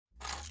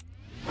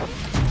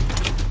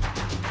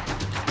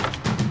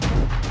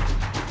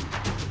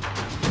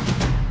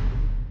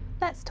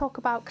talk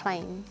about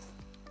claims.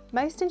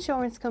 Most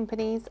insurance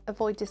companies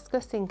avoid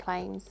discussing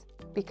claims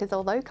because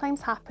although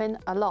claims happen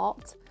a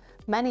lot,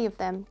 many of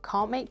them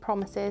can't make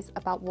promises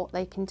about what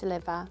they can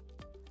deliver.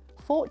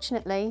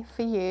 Fortunately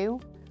for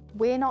you,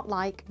 we're not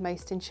like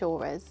most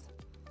insurers.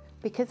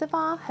 Because of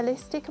our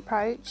holistic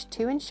approach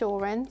to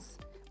insurance,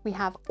 we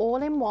have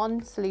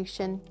all-in-one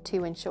solution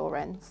to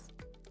insurance.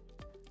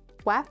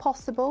 Where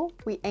possible,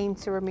 we aim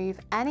to remove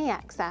any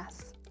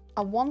excess,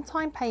 a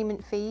one-time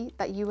payment fee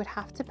that you would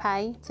have to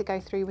pay to go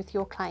through with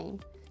your claim,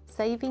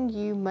 saving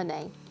you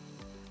money.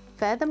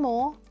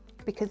 Furthermore,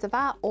 because of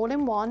our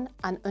all-in-one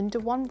and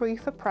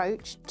under-one-roof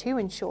approach to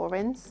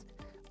insurance,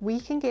 we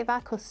can give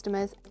our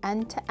customers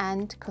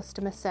end-to-end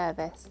customer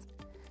service.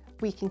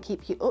 We can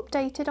keep you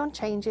updated on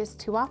changes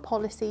to our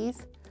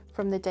policies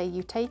from the day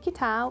you take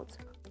it out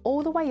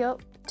all the way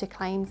up to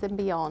claims and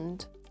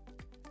beyond.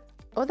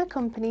 Other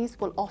companies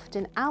will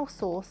often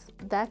outsource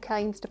their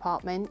claims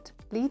department,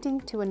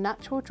 leading to a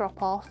natural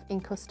drop-off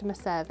in customer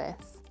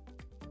service.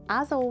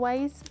 As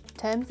always,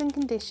 terms and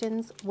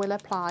conditions will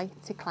apply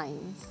to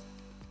claims.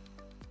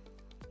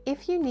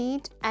 If you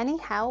need any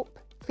help,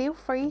 feel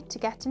free to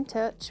get in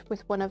touch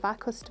with one of our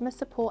customer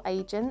support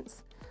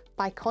agents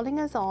by calling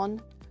us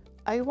on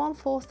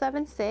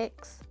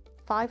 01476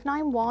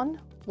 591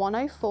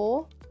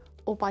 104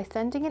 or by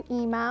sending an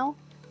email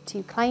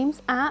to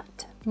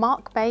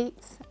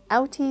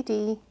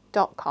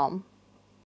claims@markbatesltd.com.